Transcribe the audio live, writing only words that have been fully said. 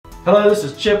Hello, this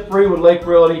is Chip Free with Lake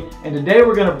Realty, and today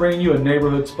we're going to bring you a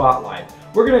neighborhood spotlight.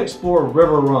 We're going to explore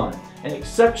River Run, an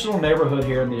exceptional neighborhood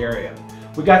here in the area.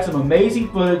 We got some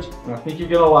amazing footage, and I think you're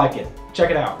going to like it.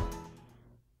 Check it out.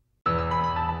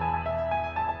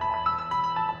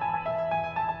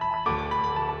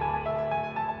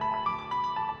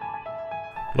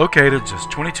 Located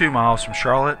just 22 miles from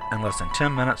Charlotte and less than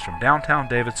 10 minutes from downtown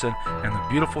Davidson and the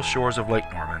beautiful shores of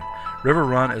Lake Norman, River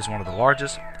Run is one of the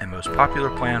largest and most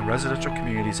popular planned residential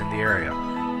communities in the area.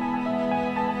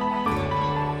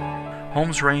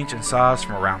 Homes range in size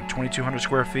from around 2,200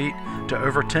 square feet to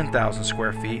over 10,000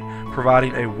 square feet,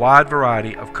 providing a wide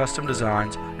variety of custom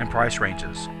designs and price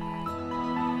ranges.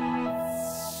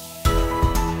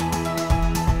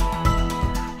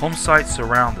 Home sites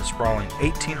surround the sprawling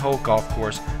 18-hole golf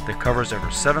course that covers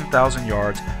over 7,000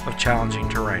 yards of challenging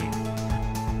terrain.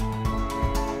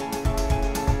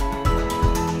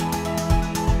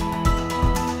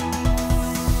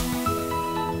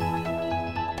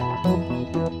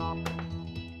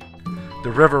 The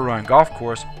River Run Golf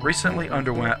Course recently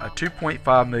underwent a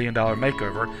 $2.5 million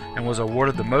makeover and was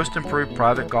awarded the Most Improved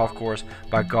Private Golf Course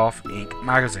by Golf Inc.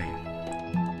 magazine.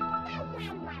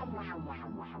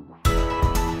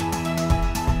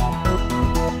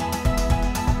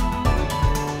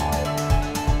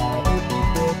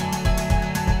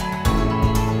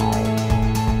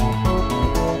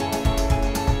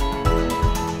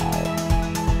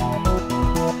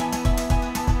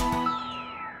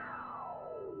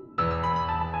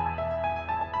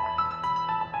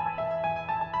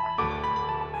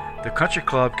 The country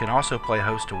club can also play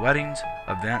host to weddings,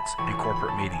 events, and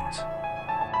corporate meetings.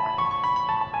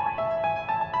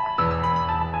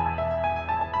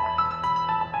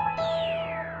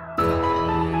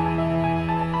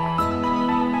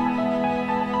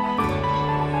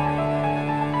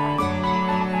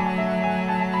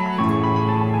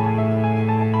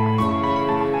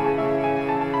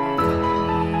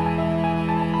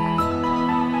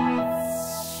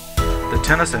 The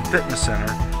Tennis and Fitness Center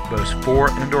boasts 4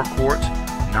 indoor courts,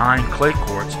 9 clay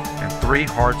courts, and 3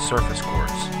 hard surface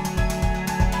courts.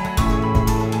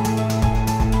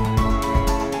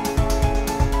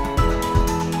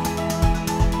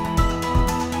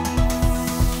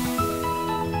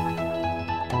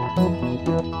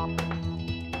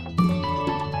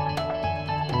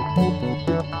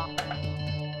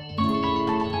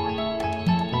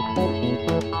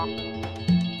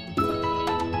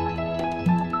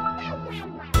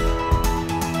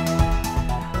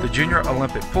 The Junior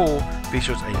Olympic Pool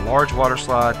features a large water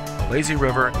slide, a lazy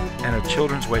river, and a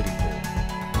children's wading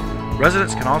pool.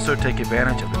 Residents can also take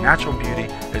advantage of the natural beauty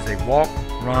as they walk,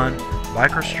 run,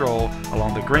 bike, or stroll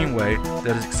along the greenway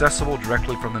that is accessible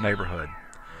directly from the neighborhood.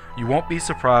 You won't be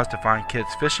surprised to find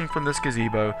kids fishing from this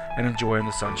gazebo and enjoying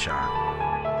the sunshine.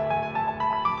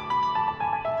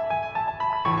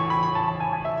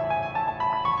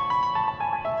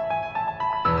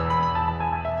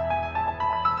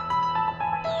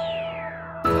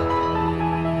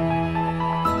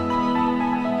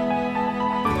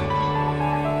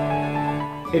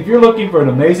 If you're looking for an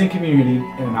amazing community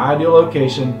in an ideal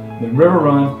location, then River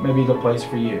Run may be the place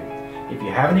for you. If you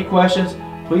have any questions,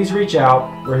 please reach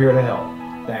out. We're here to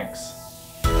help. Thanks.